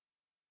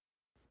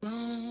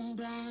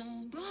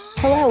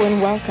Hello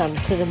and welcome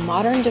to the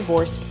Modern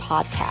Divorced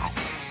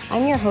Podcast.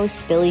 I'm your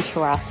host, Billy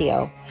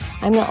Tarasio.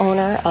 I'm the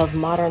owner of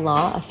Modern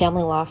Law, a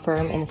family law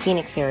firm in the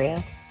Phoenix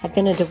area. I've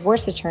been a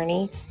divorce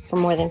attorney for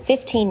more than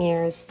 15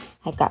 years.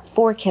 I've got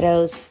 4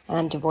 kiddos and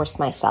I'm divorced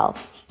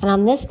myself. And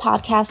on this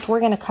podcast, we're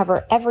going to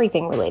cover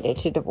everything related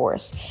to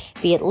divorce,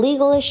 be it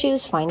legal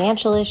issues,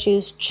 financial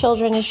issues,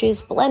 children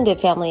issues, blended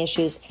family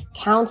issues,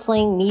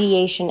 counseling,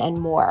 mediation,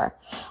 and more.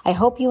 I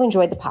hope you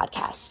enjoyed the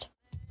podcast.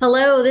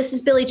 Hello, this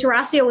is Billy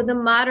Tarasio with the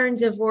Modern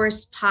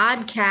Divorce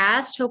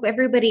Podcast. Hope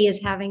everybody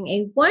is having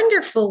a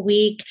wonderful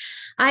week.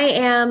 I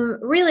am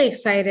really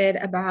excited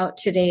about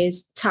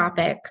today's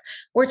topic.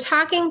 We're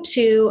talking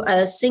to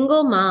a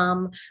single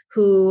mom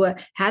who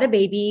had a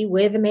baby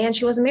with a man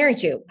she wasn't married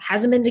to,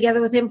 hasn't been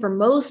together with him for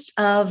most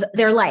of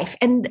their life.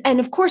 And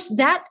of course,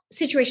 that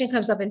situation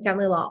comes up in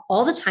family law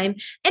all the time.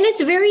 And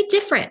it's very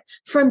different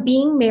from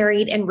being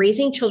married and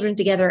raising children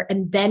together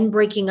and then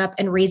breaking up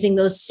and raising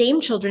those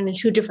same children in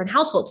 2 different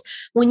households.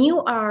 When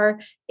you are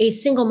a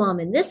single mom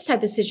in this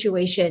type of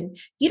situation,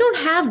 you don't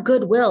have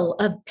goodwill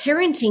of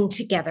parenting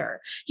together.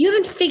 You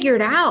haven't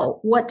figured out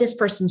what this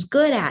person's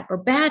good at or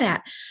bad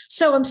at.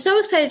 So I'm so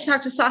excited to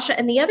talk to Sasha.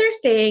 And the other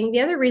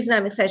reason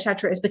I'm excited to talk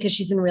to her is because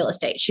she's in real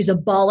estate. She's a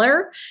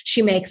baller.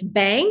 She makes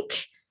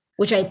bank,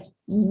 which I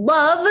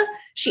love.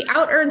 She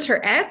out-earns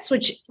her ex,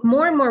 which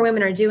more and more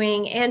women are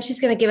doing. And she's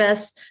going to give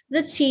us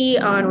the tea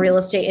on real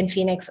estate in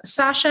Phoenix.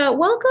 Sasha,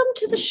 welcome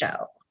to the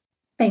show.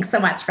 Thanks so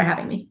much for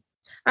having me.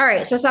 All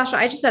right. So Sasha,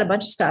 I just said a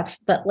bunch of stuff,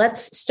 but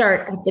let's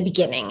start at the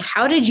beginning.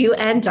 How did you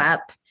end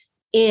up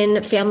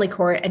in family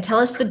court, and tell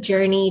us the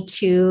journey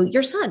to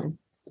your son?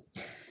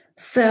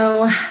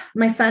 So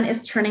my son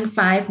is turning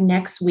 5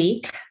 next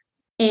week,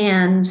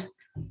 and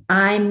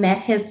I met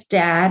his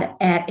dad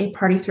at a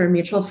party through a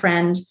mutual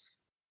friend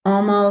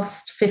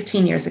almost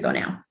 15 years ago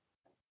now.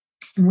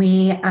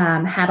 We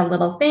had a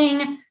little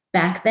thing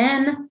back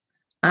then.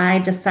 I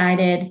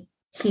decided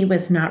he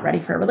was not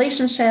ready for a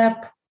relationship.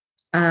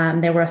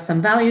 There were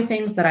some value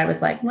things that I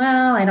was like,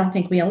 well, I don't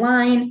think we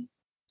align.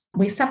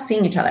 We stopped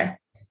seeing each other.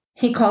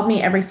 He called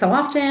me every so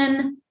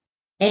often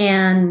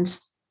and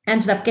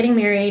ended up getting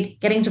married,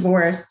 getting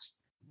divorced,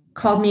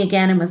 called me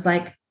again and was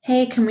like,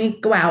 hey, can we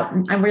go out?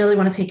 I really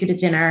want to take you to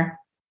dinner.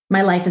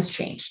 My life has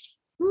changed.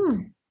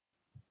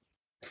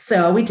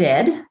 So we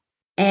did.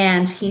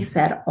 And he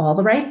said all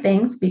the right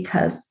things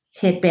because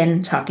he'd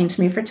been talking to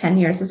me for 10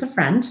 years as a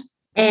friend.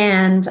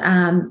 And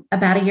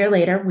about a year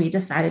later, we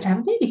decided to have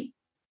a baby.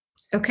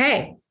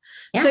 Okay.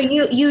 Yeah. So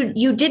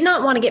you did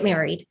not want to get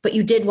married, but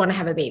you did want to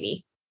have a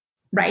baby.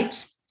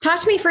 Right. Talk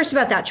to me first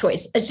about that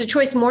choice. It's a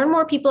choice more and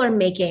more people are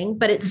making,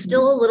 but it's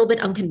still a little bit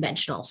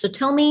unconventional. So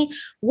tell me,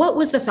 what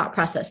was the thought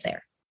process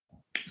there?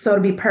 So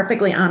to be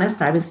perfectly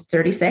honest, I was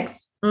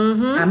 36.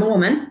 I'm a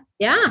woman.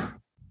 Yeah.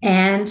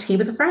 And he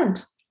was a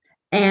friend.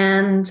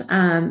 And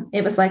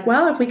it was like,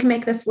 well, if we can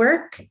make this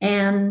work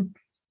and,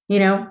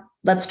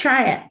 let's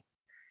try it.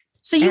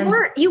 So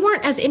you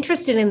weren't as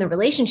interested in the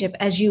relationship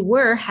as you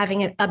were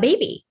having a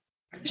baby.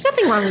 There's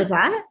nothing wrong with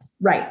that.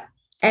 Right.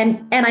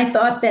 And I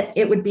thought that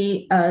it would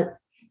be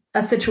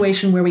a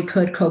situation where we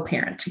could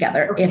co-parent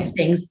together if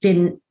things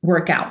didn't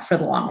work out for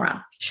the long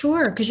run.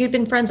 Sure. Because you'd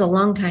been friends a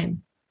long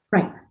time.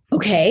 Right.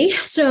 Okay.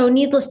 So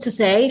needless to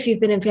say, if you've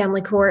been in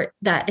family court,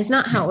 that is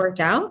not how it worked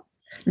out.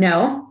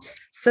 No.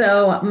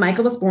 So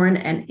Michael was born,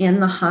 and in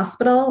the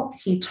hospital,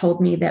 he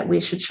told me that we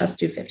should just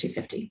do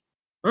 50-50.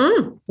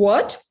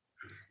 What?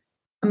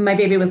 My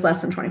baby was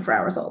less than 24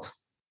 hours old.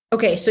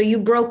 Okay. So you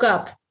broke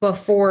up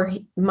before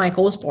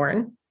Michael was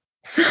born.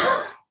 So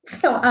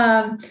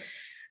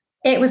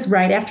it was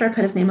right after I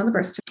put his name on the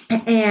birth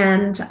certificate.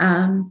 And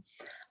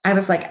I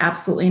was like,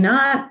 absolutely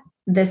not.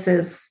 This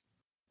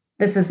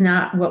is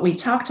not what we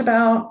talked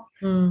about.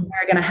 We're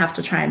going to have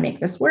to try and make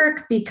this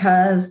work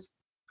because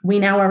we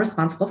now are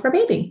responsible for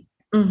baby.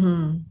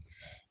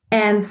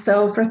 And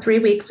so for 3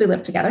 weeks, we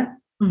lived together.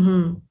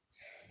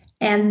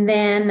 And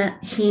then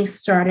he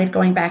started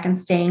going back and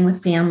staying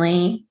with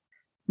family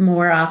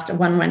more often,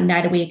 one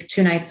night a week,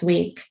 2 nights a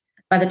week.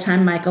 By the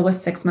time Michael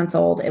was 6 months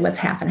old, it was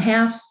half and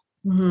half.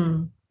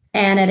 And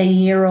at a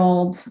year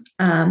old,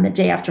 the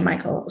day after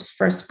Michael's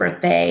first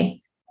birthday,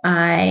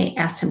 I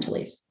asked him to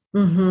leave.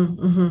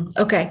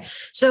 Okay.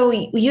 So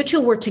you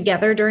 2 were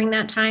together during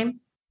that time?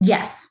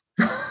 Yes.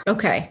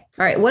 Okay.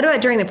 All right. What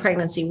about during the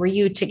pregnancy? Were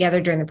you together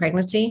during the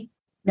pregnancy?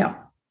 No.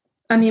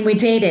 I mean, we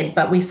dated,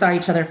 but we saw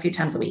each other a few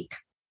times a week.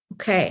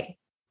 Okay.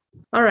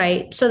 All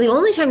right. So the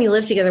only time you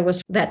lived together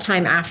was that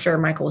time after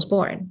Michael was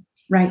born.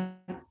 Right.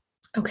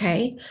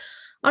 Okay.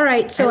 All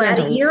right. So at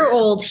a year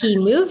old, he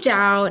moved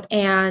out.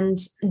 And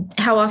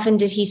how often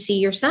did he see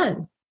your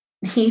son?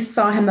 He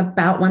saw him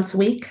about once a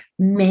week,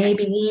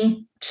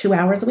 maybe 2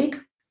 hours a week.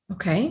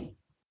 Okay.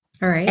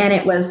 All right. And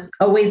it was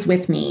always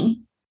with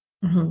me.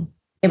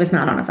 It was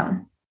not on his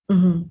own.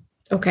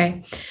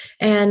 Okay.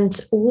 And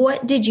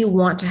what did you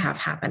want to have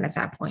happen at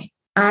that point?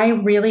 I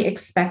really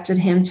expected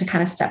him to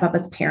kind of step up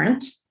as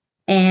parent,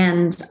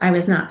 and I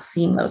was not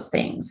seeing those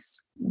things.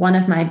 one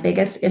of my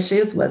biggest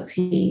issues was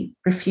he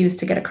refused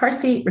to get a car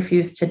seat,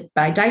 refused to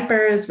buy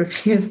diapers,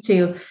 refused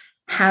to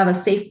have a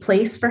safe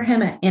place for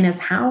him in his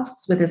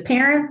house with his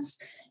parents.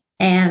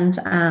 And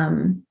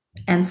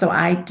so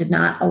I did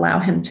not allow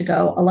him to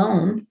go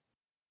alone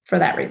for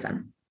that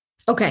reason.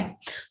 Okay.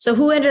 So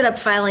who ended up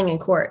filing in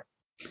court?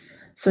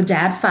 So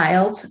Dad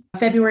filed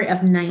February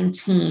of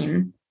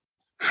 19,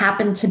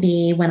 happened to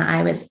be when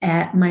I was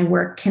at my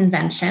work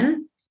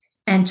convention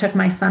and took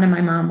my son and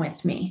my mom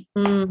with me.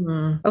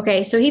 Mm-hmm.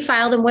 Okay. So he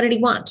filed, and what did he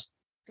want?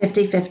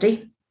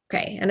 50-50.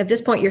 Okay. And at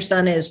this point, your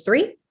son is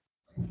 3?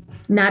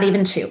 Not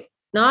even 2.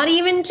 Not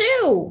even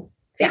 2.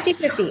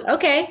 50-50.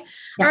 Okay.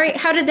 Yeah. All right.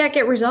 How did that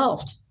get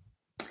resolved?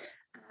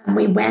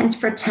 We went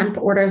for temp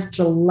orders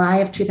July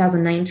of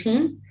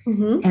 2019,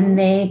 and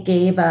they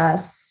gave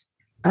us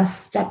a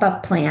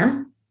step-up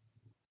plan,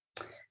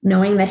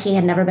 knowing that he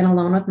had never been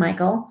alone with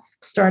Michael,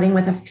 starting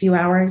with a few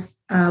hours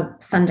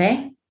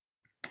Sunday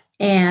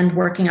and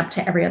working up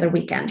to every other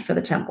weekend for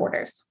the temp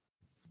orders.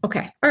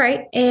 Okay. All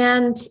right.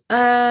 And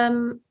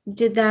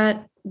did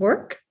that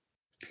work?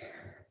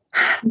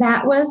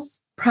 That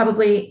was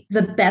probably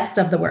the best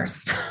of the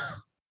worst.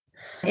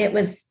 It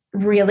was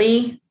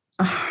really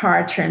a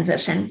hard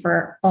transition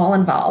for all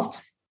involved.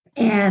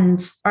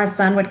 And our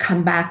son would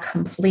come back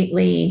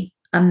completely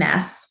a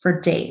mess for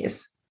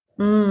days.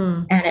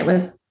 And it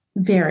was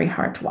very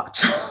hard to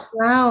watch.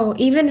 Wow.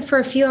 Even for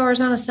a few hours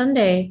on a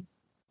Sunday.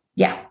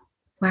 Yeah.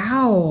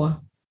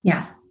 Wow.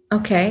 Yeah.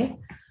 Okay.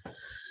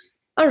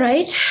 All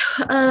right.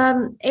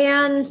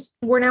 And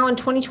we're now in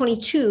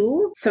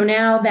 2022. So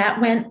now that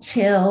went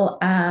till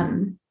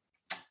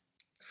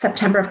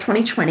September of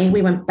 2020.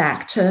 We went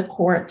back to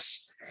court,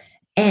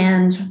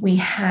 and we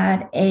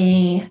had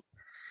a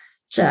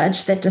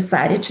judge that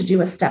decided to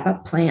do a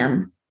step-up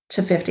plan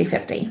to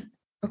 50-50.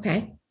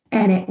 Okay.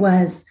 And it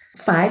was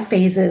 5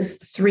 phases,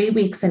 3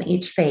 weeks in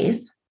each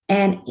phase.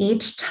 And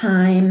each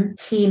time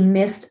he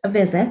missed a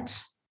visit,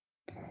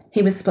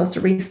 he was supposed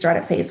to restart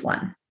at phase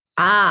 1.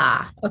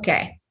 Ah,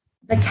 okay.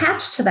 The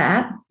catch to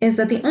that is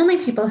that the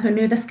only people who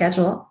knew the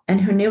schedule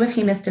and who knew if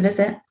he missed a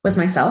visit was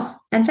myself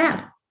and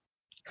Dad.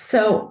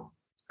 So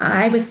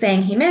I was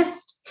saying he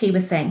missed, he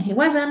was saying he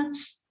wasn't.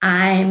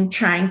 I'm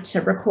trying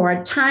to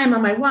record time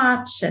on my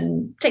watch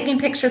and taking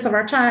pictures of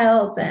our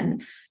child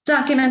and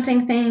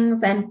documenting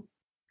things. And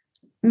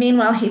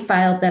meanwhile, he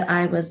filed that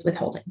I was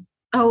withholding.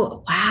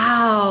 Oh,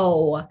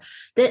 wow.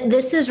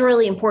 This is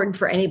really important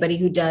for anybody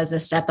who does a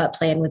step-up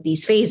plan with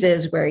these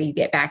phases where you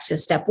get back to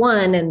step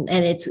 1 and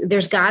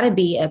there's got to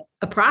be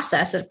a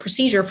process, a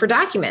procedure for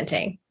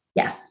documenting.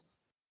 Yes.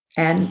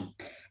 And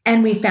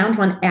we found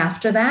one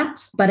after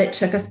that, but it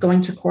took us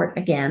going to court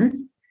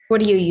again.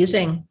 What are you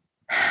using?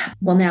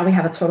 Well, now we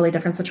have a totally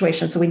different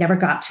situation, so we never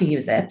got to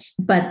use it.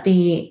 But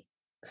the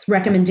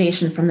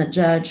recommendation from the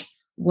judge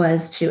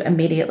was to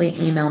immediately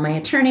email my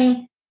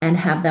attorney and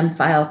have them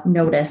file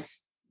notice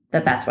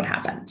that that's what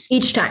happened.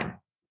 Each time?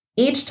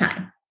 Each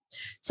time.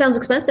 Sounds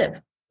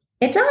expensive.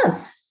 It does.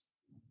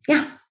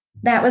 Yeah.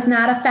 That was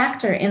not a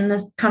factor in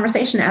the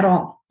conversation at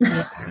all.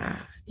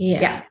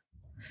 Yeah.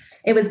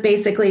 It was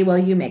basically, well,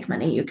 you make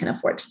money, you can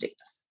afford to do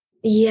this.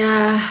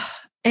 Yeah.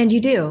 And you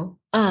do.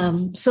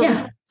 Let's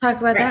talk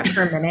about that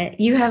for a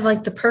minute. You have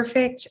like the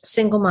perfect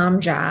single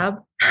mom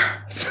job.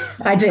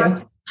 I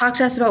do. Talk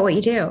to us about what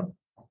you do.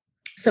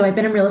 So I've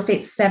been in real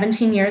estate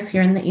 17 years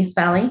here in the East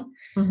Valley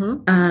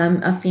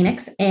of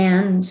Phoenix,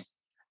 and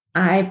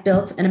I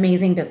built an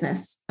amazing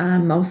business,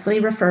 mostly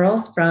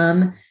referrals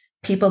from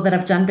people that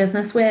I've done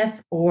business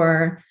with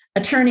or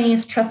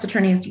attorneys, trust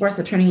attorneys, divorce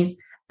attorneys,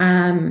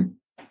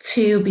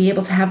 to be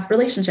able to have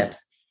relationships.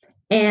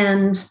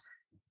 And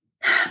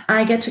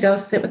I get to go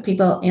sit with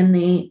people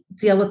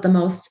deal with the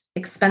most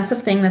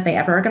expensive thing that they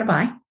ever are going to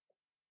buy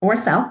or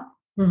sell.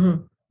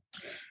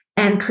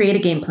 And create a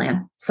game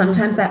plan.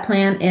 Sometimes that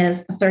plan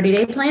is a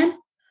 30-day plan.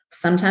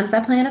 Sometimes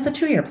that plan is a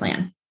 2-year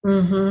plan.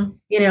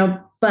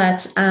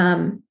 But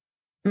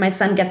my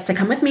son gets to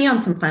come with me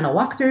on some final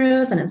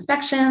walkthroughs and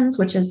inspections,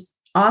 which is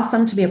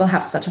awesome to be able to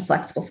have such a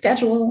flexible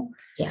schedule.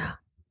 Yeah.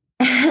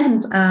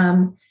 And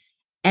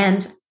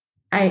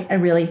I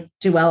really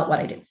do well at what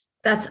I do.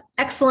 That's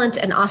excellent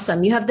and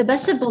awesome. You have the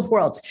best of both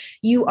worlds.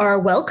 You are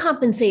well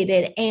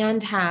compensated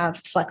and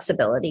have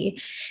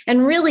flexibility.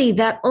 And really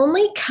that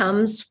only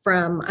comes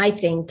from, I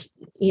think,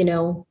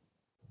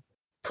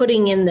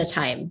 putting in the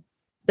time,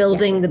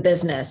 building the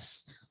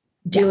business,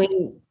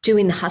 doing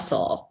the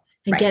hustle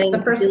and getting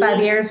the first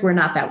 5 years were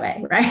not that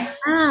way,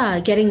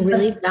 right? Getting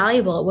really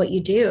valuable at what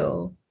you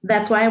do.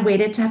 That's why I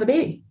waited to have a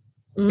baby,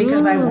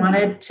 because I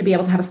wanted to be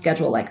able to have a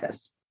schedule like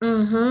this.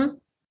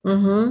 And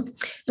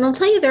I'll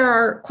tell you, there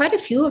are quite a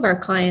few of our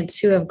clients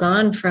who have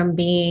gone from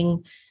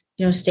being,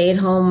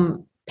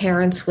 stay-at-home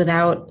parents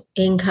without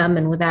income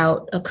and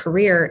without a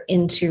career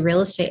into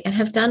real estate and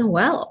have done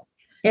well.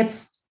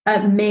 It's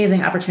an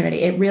amazing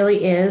opportunity. It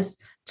really is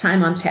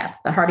time on task.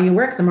 The harder you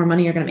work, the more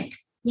money you're going to make.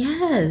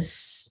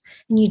 Yes.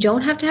 And you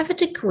don't have to have a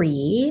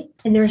degree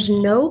and there's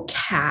no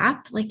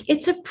cap. Like,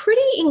 it's a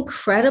pretty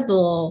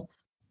incredible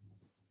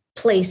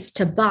place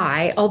to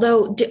buy.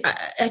 Although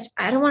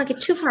I don't want to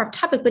get too far off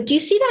topic, but do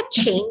you see that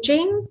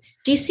changing?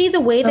 Do you see the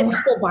way that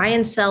people buy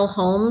and sell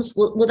homes?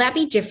 Will that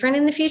be different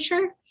in the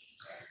future?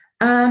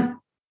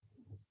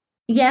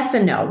 Yes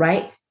and no,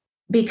 right?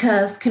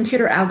 Because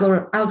computer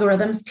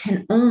algorithms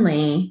can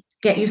only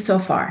get you so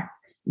far.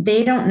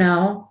 They don't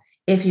know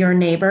if your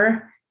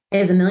neighbor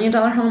is $1 million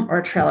home or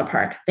a trailer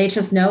park. They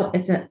just know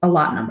it's a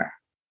lot number,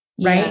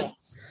 right?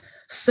 Yes.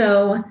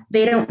 So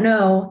they don't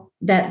know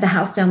that the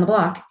house down the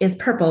block is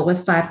purple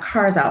with 5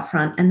 cars out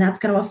front, and that's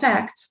going to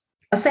affect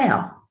a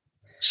sale.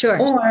 Sure.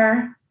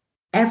 Or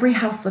every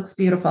house looks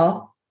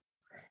beautiful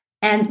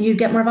and you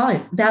get more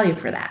value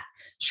for that.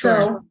 Sure.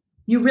 So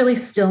you really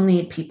still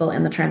need people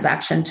in the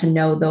transaction to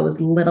know those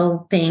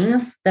little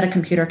things that a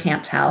computer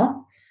can't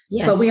tell.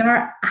 Yes. But we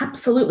are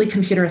absolutely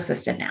computer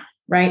assisted now,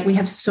 right? We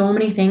have so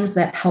many things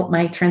that help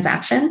my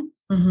transaction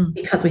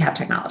because we have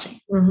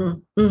technology.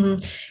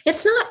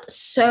 It's not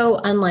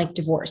so unlike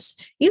divorce.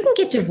 You can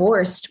get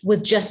divorced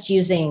with just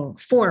using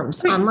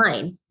forms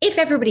online if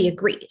everybody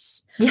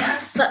agrees.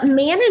 Yes. But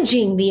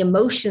managing the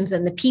emotions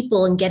and the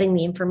people and getting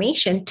the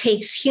information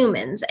takes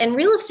humans. And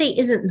real estate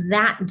isn't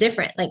that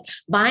different. Like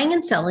buying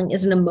and selling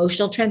is an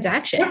emotional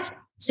transaction. Yeah.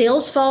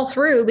 Sales fall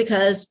through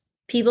because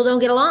people don't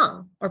get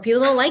along or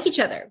people don't like each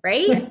other,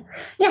 right?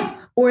 Yeah.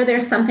 Or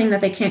there's something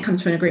that they can't come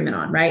to an agreement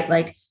on, right?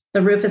 Like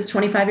the roof is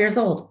 25 years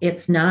old.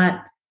 It's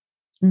not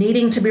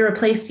needing to be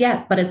replaced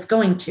yet, but it's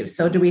going to.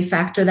 So do we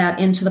factor that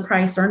into the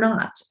price or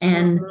not?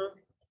 And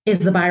is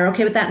the buyer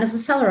okay with that? And is the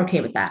seller okay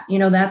with that?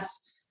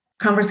 That's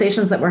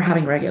conversations that we're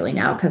having regularly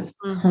now because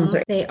homes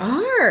are. They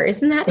are.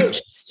 Isn't that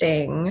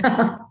interesting?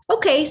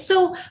 Okay.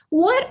 So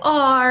what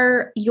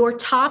are your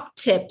top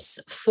tips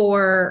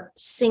for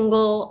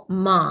single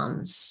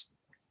moms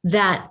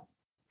that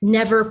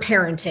never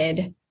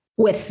parented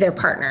with their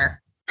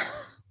partner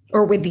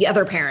or with the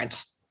other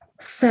parent?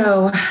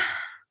 So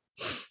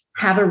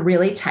have a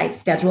really tight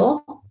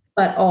schedule,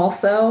 but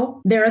also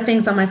there are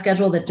things on my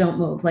schedule that don't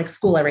move, like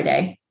school every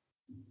day,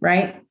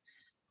 right?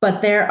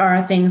 But there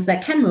are things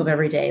that can move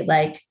every day,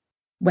 like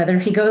whether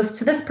he goes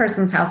to this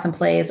person's house and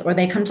plays, or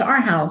they come to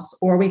our house,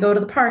 or we go to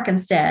the park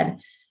instead.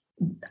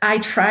 I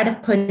try to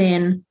put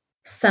in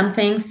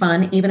something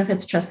fun, even if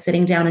it's just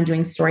sitting down and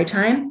doing story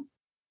time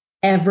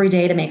every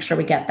day to make sure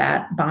we get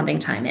that bonding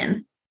time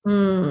in.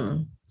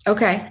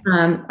 Okay.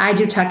 I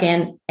do tuck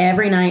in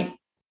every night,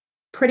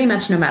 pretty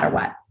much no matter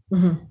what.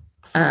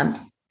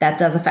 That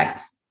does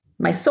affect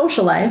my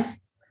social life,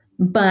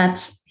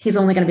 but he's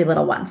only going to be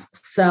little once.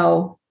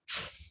 So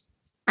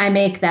I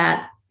make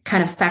that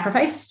kind of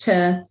sacrifice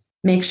to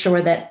make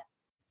sure that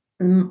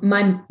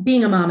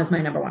being a mom is my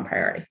number one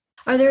priority.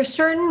 Are there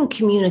certain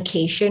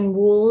communication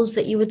rules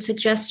that you would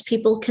suggest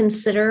people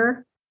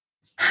consider?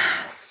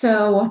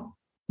 So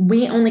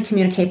we only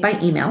communicate by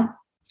email,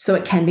 so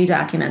it can be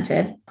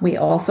documented. We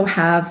also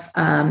have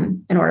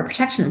an order of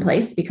protection in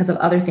place because of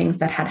other things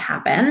that had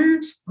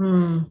happened,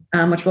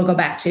 which we'll go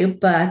back to.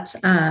 But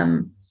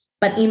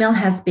email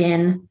has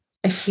been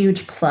a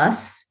huge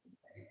plus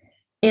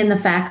in the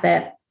fact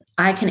that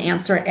I can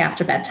answer it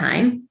after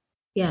bedtime.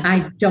 Yes.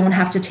 I don't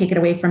have to take it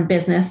away from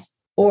business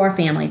or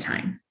family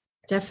time.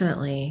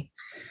 Definitely.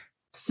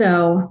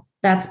 So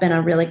that's been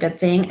a really good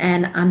thing.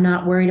 And I'm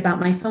not worried about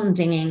my phone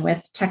dinging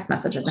with text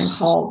messages and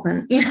calls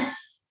and,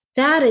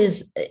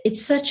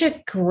 It's such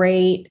a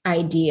great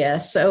idea.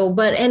 So,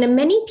 and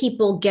many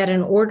people get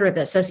an order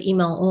that says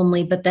email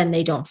only, but then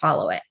they don't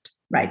follow it.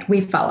 Right.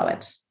 We follow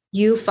it.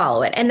 You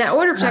follow it. And that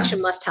order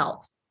protection must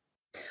help.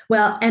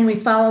 Well, and we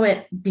follow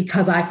it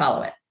because I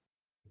follow it.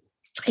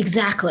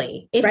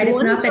 Exactly. If right?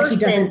 one it's not person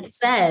that he doesn't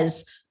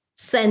says,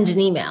 send an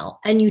email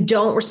and you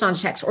don't respond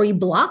to text or you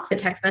block the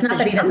text message. It's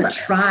not that he doesn't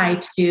try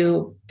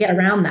to get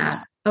around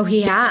that. Oh,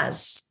 he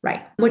has.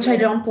 Right. Which I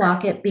don't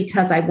block it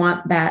because I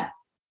want that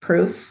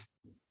proof.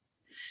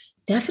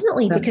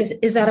 Definitely. Because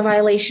is that a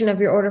violation of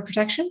your order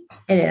protection?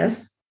 It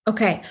is.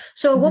 Okay.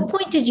 So at what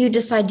point did you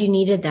decide you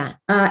needed that?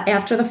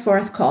 After the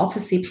 4th call to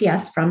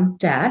CPS from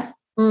Dad,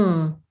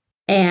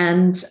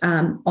 and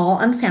all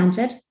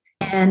unfounded.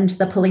 And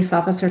the police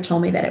officer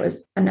told me that it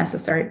was a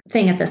necessary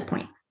thing at this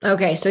point.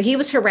 Okay. So he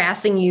was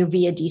harassing you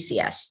via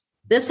DCS.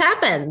 This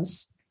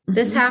happens.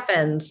 This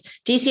happens.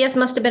 DCS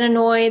must have been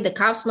annoyed. The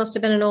cops must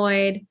have been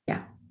annoyed.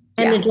 Yeah.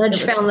 And the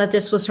judge found that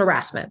this was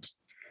harassment.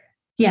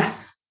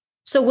 Yes.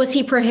 So was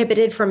he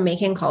prohibited from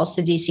making calls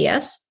to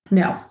DCS?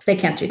 No, they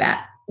can't do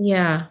that.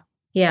 Yeah.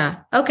 Yeah.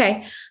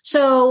 Okay.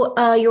 So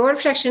your order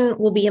protection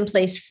will be in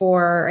place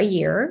for a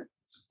year.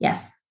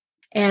 Yes.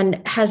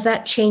 And has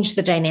that changed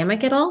the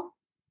dynamic at all?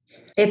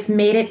 It's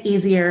made it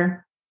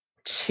easier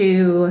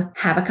to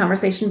have a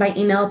conversation by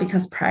email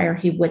because prior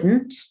he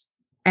wouldn't.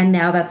 And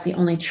now that's the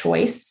only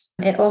choice.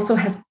 It also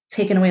has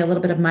taken away a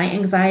little bit of my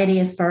anxiety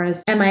as far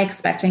as, am I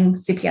expecting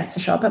CPS to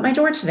show up at my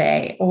door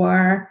today?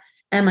 Or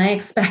am I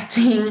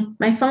expecting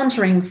my phone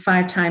to ring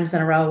 5 times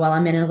in a row while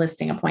I'm in a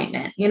listing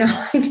appointment?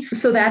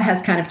 So that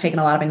has kind of taken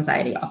a lot of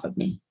anxiety off of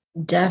me.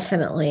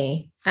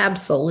 Definitely.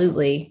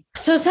 Absolutely.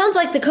 So it sounds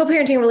like the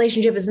co-parenting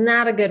relationship is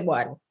not a good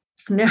one.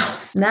 No,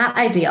 not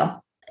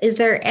ideal. Is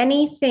there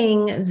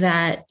anything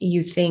that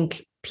you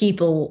think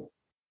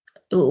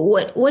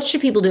what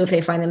should people do if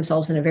they find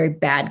themselves in a very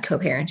bad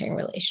co-parenting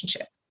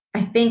relationship?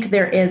 I think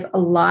there is a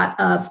lot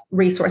of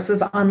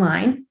resources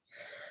online.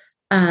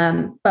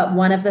 But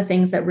one of the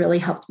things that really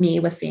helped me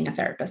was seeing a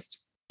therapist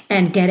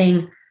and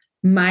getting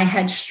my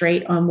head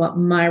straight on what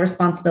my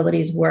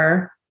responsibilities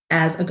were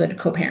as a good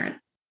co-parent.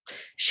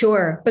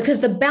 Sure, because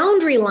the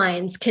boundary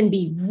lines can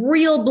be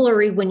real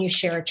blurry when you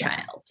share a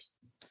child.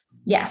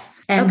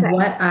 Yes. And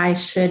what I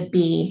should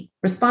be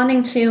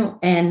responding to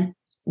and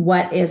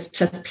what is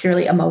just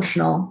purely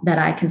emotional that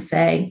I can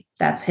say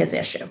that's his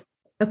issue.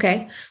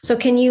 Okay. So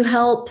can you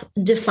help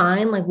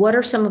define, like, what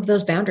are some of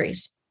those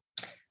boundaries?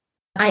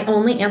 I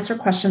only answer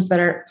questions that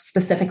are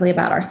specifically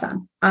about our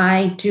son.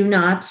 I do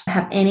not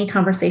have any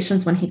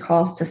conversations when he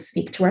calls to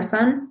speak to our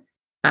son.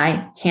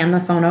 I hand the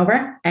phone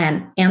over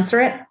and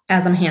answer it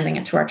as I'm handing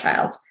it to our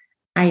child.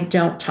 I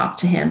don't talk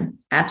to him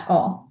at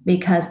all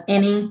because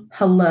any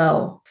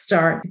hello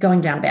start going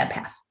down a bad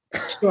path.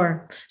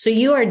 Sure. So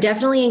you are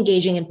definitely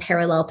engaging in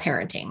parallel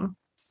parenting.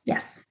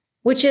 Yes.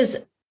 Which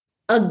is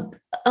a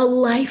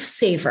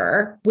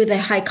lifesaver with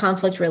a high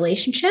conflict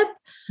relationship,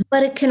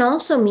 but it can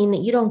also mean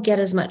that you don't get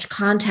as much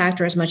contact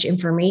or as much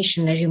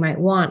information as you might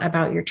want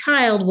about your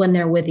child when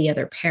they're with the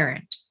other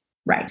parent.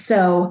 Right.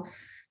 So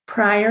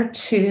prior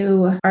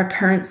to our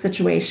current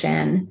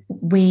situation,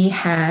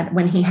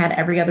 when he had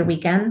every other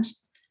weekend,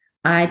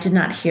 I did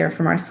not hear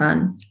from our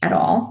son at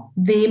all.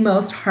 The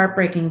most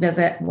heartbreaking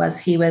visit was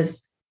he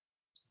was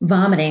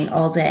vomiting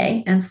all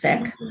day and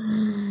sick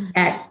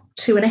at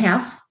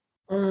 2.5.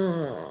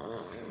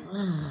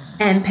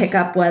 And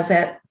pickup was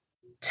at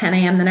 10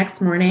 a.m. the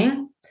next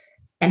morning.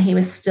 And he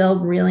was still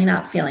really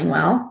not feeling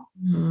well.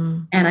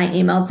 And I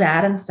emailed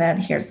dad and said,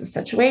 here's the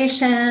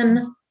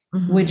situation.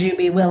 Would you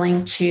be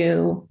willing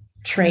to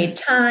trade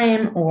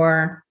time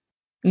or,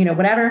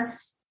 whatever?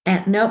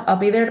 And nope, I'll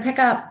be there to pick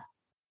up.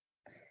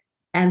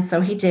 And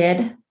so he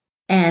did.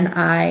 And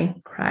I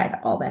cried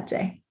all that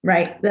day.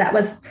 Right. That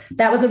was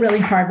a really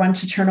hard one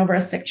to turn over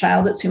a sick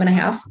child at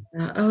 2.5.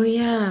 Oh,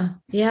 yeah.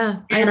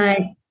 Yeah. And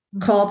I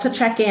called to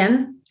check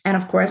in. And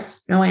of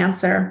course, no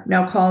answer,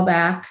 no call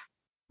back.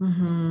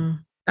 And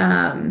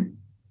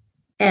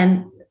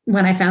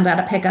when I found out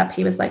at pickup,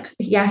 he was like,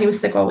 yeah, he was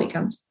sick all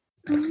weekend.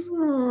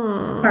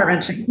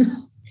 Heart-wrenching.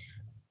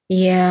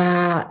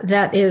 Yeah,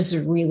 that is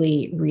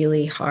really,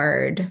 really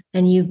hard.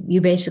 And you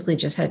basically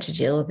just had to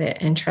deal with it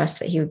and trust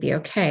that he would be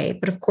okay.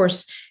 But of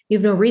course, you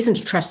have no reason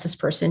to trust this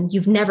person.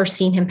 You've never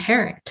seen him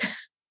parent.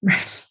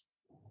 Right.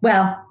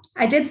 Well,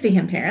 I did see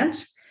him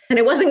parent. And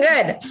it wasn't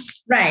good.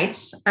 Right.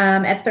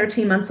 At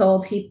 13 months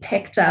old, he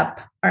picked up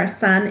our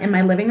son in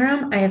my living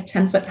room. I have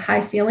 10-foot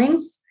high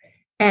ceilings,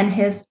 and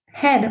his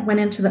head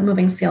went into the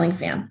moving ceiling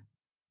fan.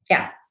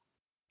 Yeah.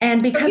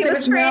 And because there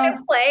was trying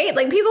to play,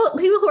 like people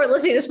who are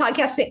listening to this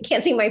podcast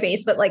can't see my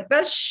face, but like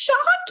that's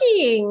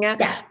shocking.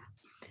 Yes.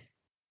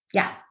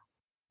 Yeah.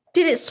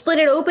 Did it split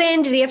it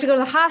open? Did he have to go to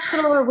the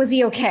hospital, or was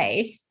he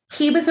okay?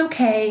 He was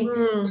okay.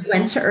 We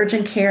went to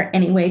urgent care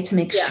anyway to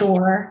make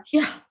sure.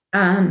 Yeah.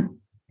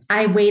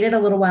 I waited a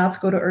little while to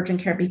go to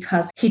urgent care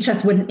because he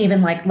just wouldn't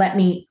even let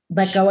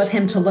go of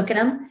him to look at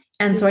him.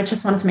 And so I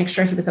just wanted to make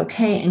sure he was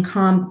okay and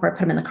calm before I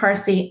put him in the car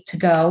seat to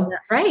go.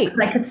 Right.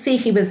 I could see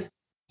he was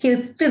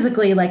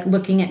physically like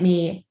looking at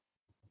me.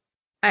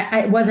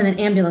 It wasn't an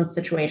ambulance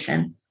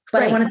situation,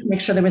 but I wanted to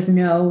make sure there was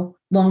no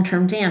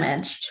long-term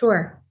damage.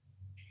 Sure.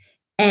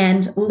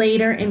 And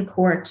later in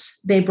court,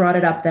 they brought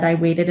it up that I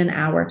waited an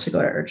hour to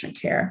go to urgent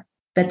care.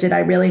 Did I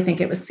really think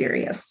it was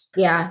serious?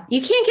 Yeah.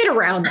 You can't get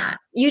around that.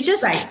 You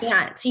just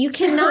can't. You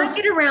cannot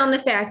get around the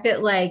fact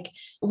that like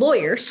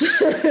lawyers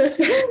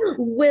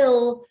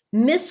will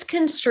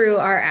misconstrue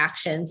our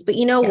actions. But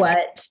you know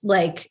what?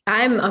 Like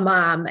I'm a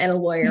mom and a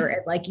lawyer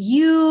and like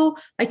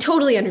I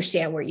totally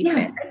understand where you've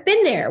been. I've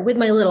been there with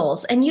my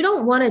littles, and you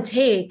don't want to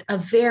take a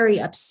very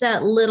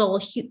upset little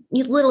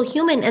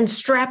human and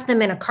strap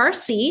them in a car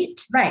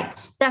seat.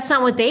 Right. That's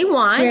not what they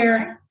want.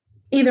 Where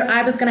either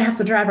I was going to have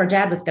to drive or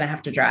dad was going to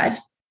have to drive.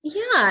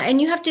 Yeah.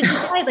 And you have to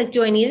decide, like,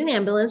 do I need an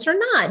ambulance or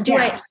not?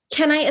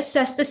 Can I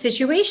assess the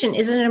situation?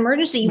 Is it an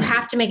emergency? You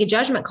have to make a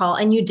judgment call,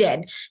 and you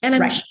did. And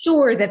I'm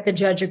sure that the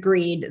judge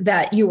agreed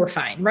that you were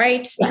fine,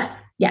 right? Yes.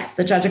 Yes.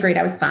 The judge agreed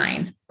I was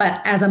fine.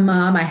 But as a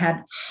mom, I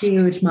had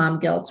huge mom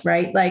guilt,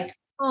 right? Like,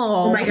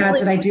 oh my God,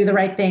 did I do the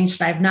right thing?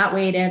 Should I have not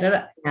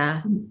waited?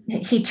 Yeah.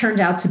 He turned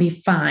out to be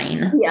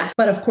fine. Yeah.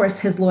 But of course,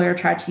 his lawyer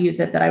tried to use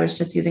it that I was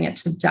just using it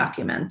to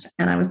document.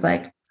 And I was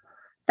like,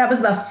 that was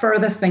the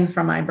furthest thing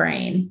from my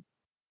brain.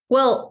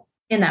 Well,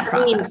 in that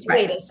process,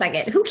 wait a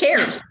second. Who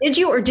cares? Did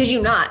you or did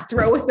you not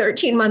throw a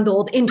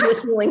 13-month-old into a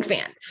ceiling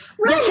fan?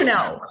 Yes or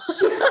no?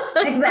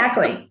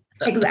 Exactly.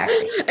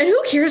 And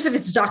who cares if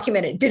it's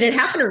documented? Did it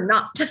happen or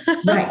not?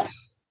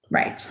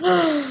 Right.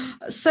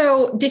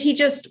 So did he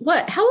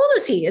how old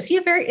is he? Is he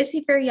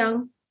very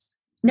young?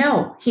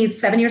 No, he's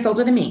 7 years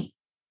older than me.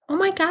 Oh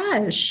my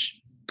gosh.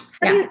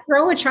 How do you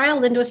throw a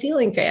child into a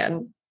ceiling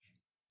fan?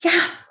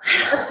 Yeah.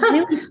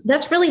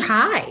 That's really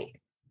high.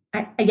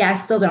 I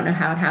still don't know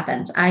how it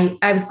happened. I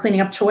was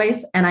cleaning up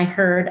toys and I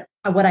heard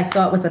what I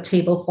thought was a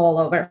table fall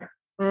over.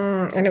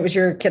 And it was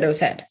your kiddo's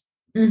head.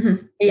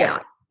 Mm-hmm. Yeah.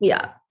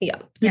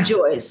 The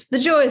joys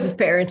of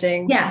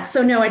parenting. Yeah.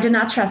 So no, I did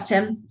not trust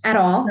him at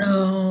all.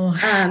 No.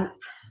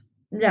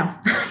 No.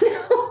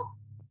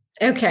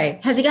 Okay.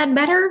 Has he gotten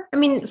better? I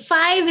mean,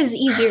 5 is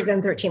easier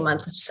than 13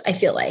 months, I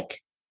feel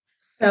like.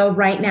 So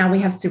right now we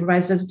have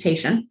supervised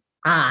visitation.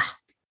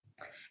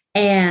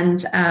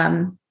 And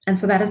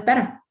so that is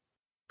better.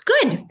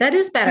 Good. That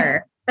is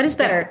better.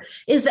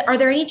 Are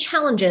there any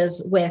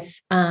challenges with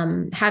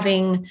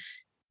having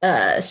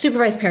a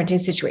supervised parenting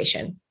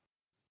situation?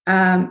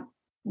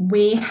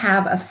 We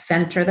have a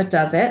center that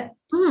does it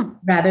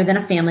rather than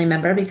a family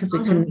member because we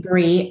couldn't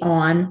agree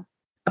on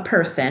a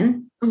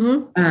person.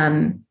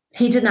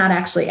 He did not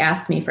actually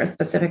ask me for a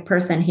specific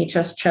person. He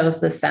just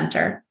chose the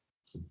center.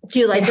 Do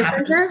you like the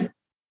center?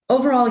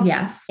 Overall,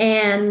 yes.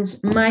 And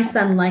my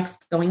son likes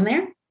going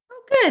there.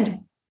 Oh, good.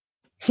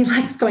 He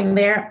likes going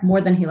there more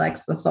than he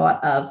likes the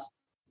thought of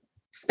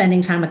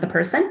spending time with the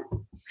person.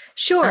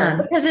 Sure,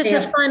 because it's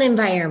a fun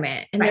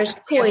environment and there's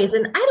toys.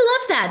 And I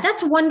love that.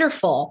 That's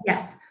wonderful.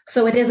 Yes.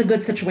 So it is a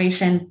good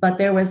situation, but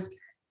there was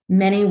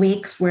many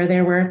weeks where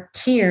there were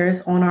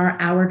tears on our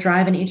hour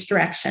drive in each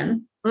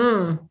direction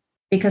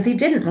because he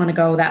didn't want to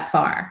go that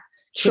far.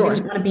 Sure. He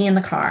didn't want to be in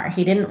the car.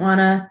 He didn't want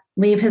to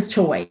leave his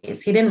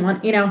toys. He didn't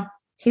want,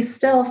 he's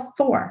still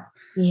 4.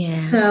 Yeah.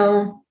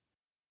 So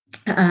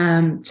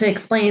to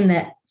explain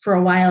that for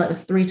a while, it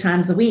was 3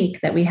 times a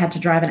week that we had to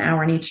drive an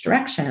hour in each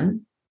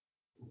direction.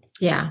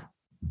 Yeah.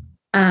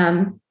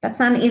 That's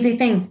not an easy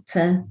thing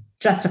to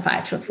justify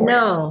to afford.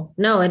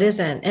 No, it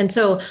isn't. And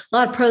so a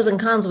lot of pros and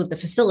cons with the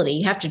facility.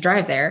 You have to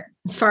drive there.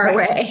 It's far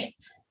away.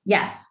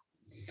 Yes.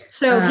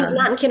 So he's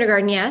not in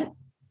kindergarten yet?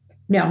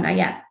 No, not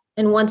yet.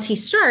 And once he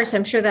starts,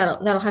 I'm sure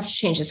that'll have to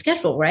change the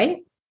schedule, right?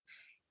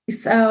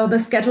 So the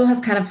schedule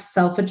has kind of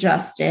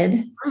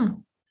self-adjusted.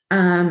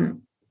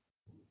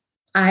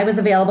 I was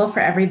available for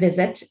every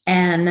visit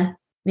and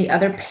the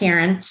other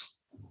parent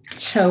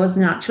chose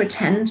not to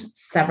attend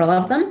several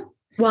of them.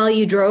 While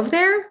you drove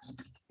there?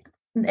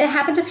 It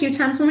happened a few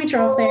times when we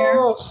drove there.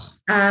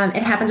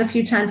 It happened a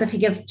few times if you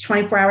give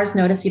 24 hours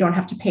notice, you don't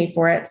have to pay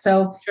for it.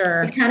 So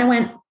it kind of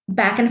went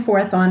back and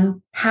forth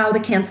on how the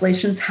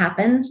cancellations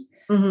happened.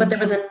 But there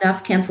was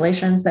enough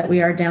cancellations that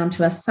we are down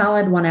to a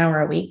solid 1 hour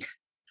a week.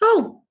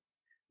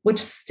 Which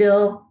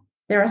still,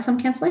 there are some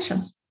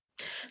cancellations.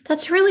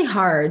 That's really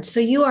hard. So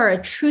you are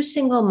a true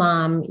single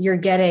mom. You're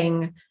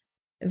getting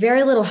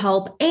very little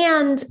help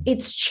and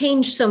it's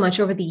changed so much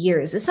over the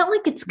years. It's not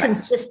like it's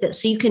consistent.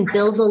 So you can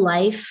build a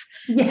life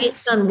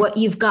based on what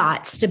you've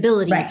got,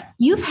 stability.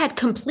 You've had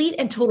complete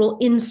and total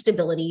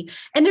instability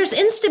and there's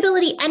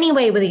instability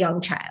anyway with a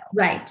young child.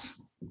 Right.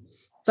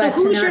 So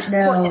who's your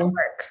support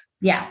network?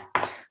 Yeah.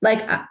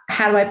 Like,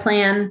 how do I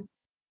plan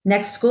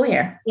next school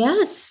year?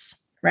 Yes.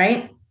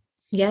 Right.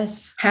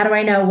 Yes. How do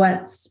I know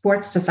what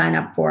sports to sign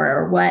up for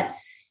or what,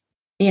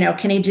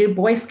 can he do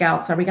Boy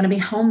Scouts? Are we going to be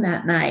home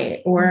that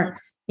night? Or,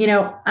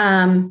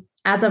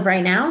 as of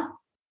right now,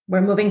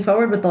 we're moving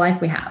forward with the life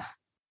we have.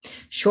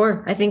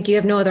 Sure. I think you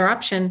have no other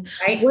option.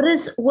 Right.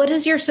 What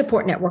does your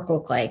support network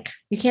look like?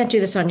 You can't do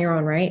this on your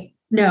own, right?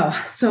 No.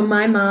 So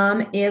my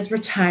mom is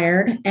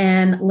retired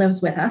and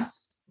lives with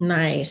us.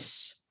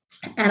 Nice.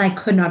 And I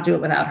could not do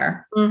it without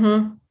her.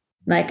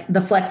 Like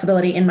the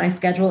flexibility in my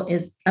schedule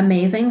is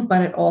amazing,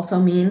 but it also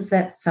means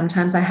that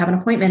sometimes I have an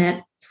appointment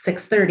at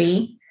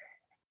 6:30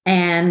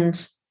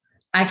 and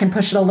I can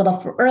push it a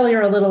little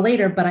earlier, a little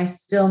later, but I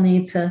still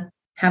need to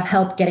have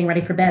help getting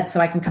ready for bed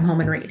so I can come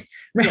home and read.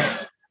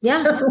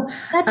 Yeah. So,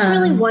 that's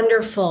really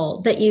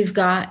wonderful that you've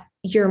got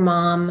your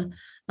mom.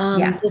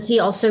 Does he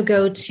also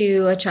go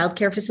to a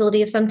childcare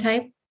facility of some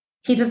type?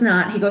 He does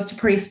not. He goes to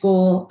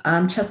preschool,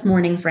 just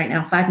mornings right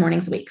now, 5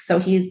 mornings a week. So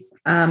he's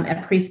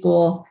at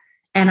preschool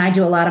and I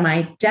do a lot of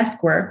my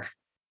desk work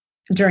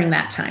during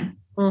that time.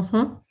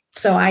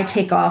 So I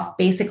take off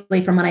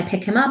basically from when I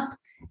pick him up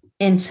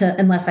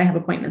unless I have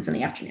appointments in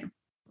the afternoon.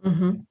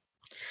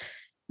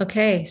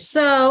 Okay.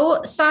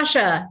 So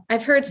Sasha,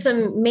 I've heard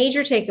some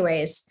major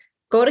takeaways.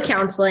 Go to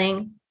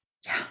counseling.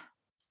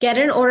 Get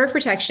an order of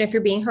protection if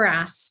you're being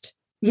harassed.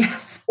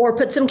 Yes. Or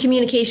put some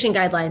communication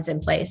guidelines in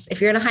place. If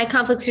you're in a high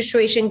conflict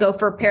situation, go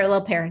for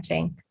parallel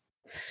parenting.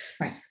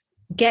 Right.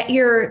 Get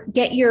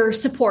your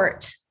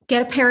support.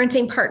 Get a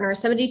parenting partner,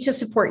 somebody to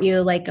support you,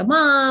 like a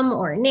mom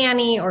or a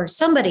nanny or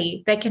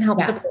somebody that can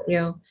help support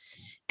you.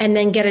 And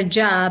then get a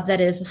job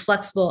that is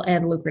flexible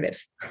and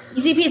lucrative.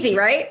 Easy peasy,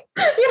 right?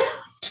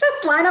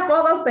 Just line up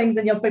all those things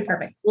and you'll be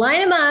perfect. Line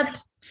them up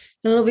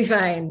and it'll be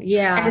fine.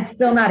 Yeah. And it's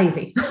still not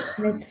easy.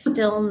 It's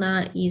still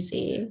not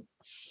easy.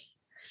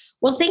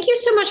 Well, thank you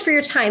so much for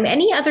your time.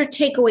 Any other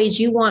takeaways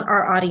you want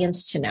our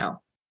audience to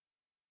know?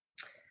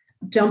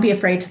 Don't be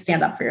afraid to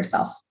stand up for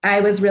yourself.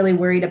 I was really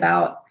worried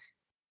about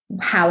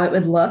how it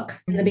would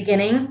look in the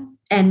beginning.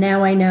 And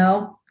now I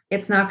know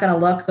it's not going to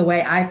look the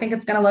way I think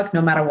it's going to look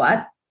no matter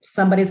what.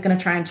 Somebody's going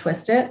to try and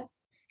twist it.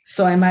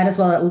 So I might as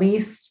well at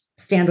least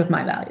stand with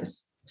my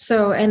values.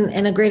 So,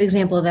 and a great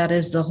example of that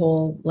is the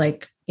whole,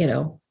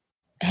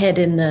 head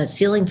in the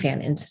ceiling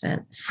fan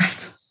incident.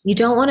 Right. You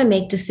don't want to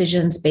make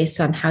decisions based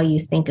on how you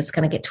think it's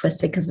going to get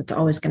twisted, because it's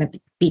always going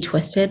to be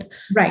twisted.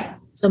 Right.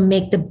 So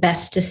make the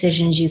best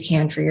decisions you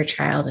can for your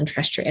child and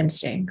trust your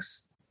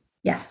instincts.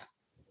 Yes.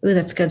 Ooh,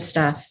 that's good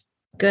stuff.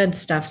 Good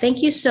stuff.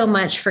 Thank you so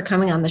much for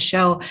coming on the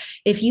show.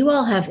 If you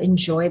all have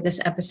enjoyed this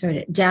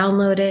episode,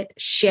 download it,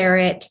 share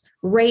it,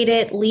 rate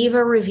it, leave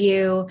a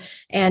review.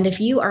 And if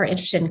you are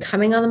interested in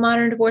coming on the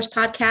Modern Divorce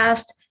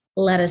Podcast,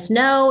 let us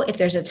know. If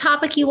there's a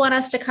topic you want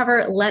us to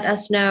cover, let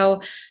us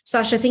know.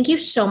 Sasha, thank you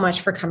so much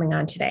for coming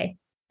on today.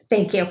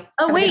 Thank you.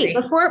 Oh, wait,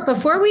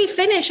 before we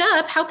finish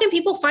up, how can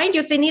people find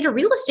you if they need a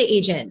real estate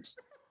agent?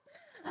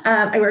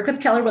 I work with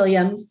Keller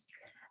Williams.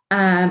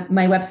 My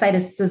website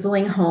is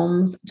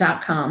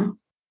sizzlinghomes.com.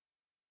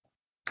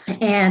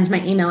 And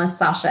my email is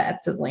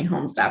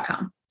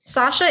sasha@sizzlinghomes.com.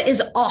 Sasha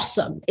is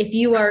awesome. If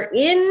you are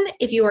in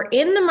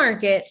the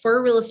market for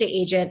a real estate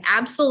agent,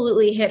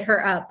 absolutely hit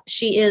her up.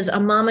 She is a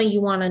mama you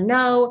want to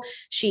know.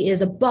 She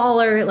is a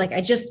baller.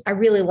 I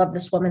really love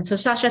this woman. So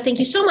Sasha, thank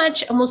you so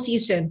much. And we'll see you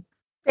soon.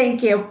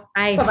 Thank you.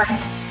 Bye. Bye-bye.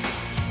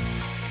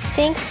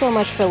 Thanks so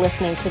much for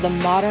listening to the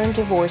Modern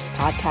Divorce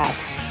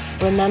Podcast.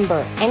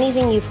 Remember,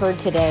 anything you've heard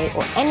today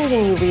or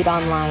anything you read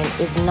online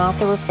is not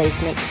the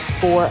replacement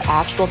for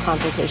actual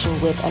consultation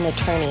with an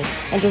attorney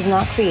and does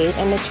not create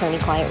an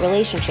attorney-client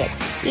relationship.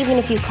 Even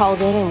if you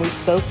called in and we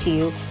spoke to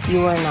you,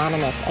 you are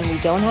anonymous and we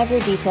don't have your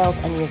details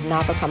and you have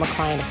not become a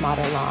client of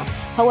Modern Law.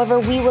 However,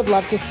 we would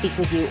love to speak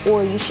with you,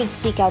 or you should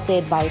seek out the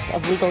advice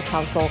of legal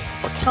counsel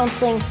or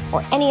counseling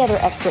or any other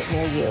expert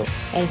near you.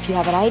 And if you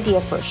have an idea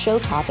for a show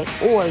topic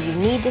or you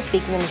need to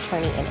speak with an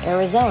attorney in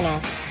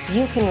Arizona,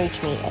 you can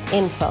reach me at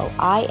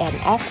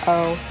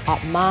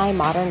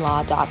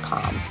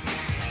info@mymodernlaw.com.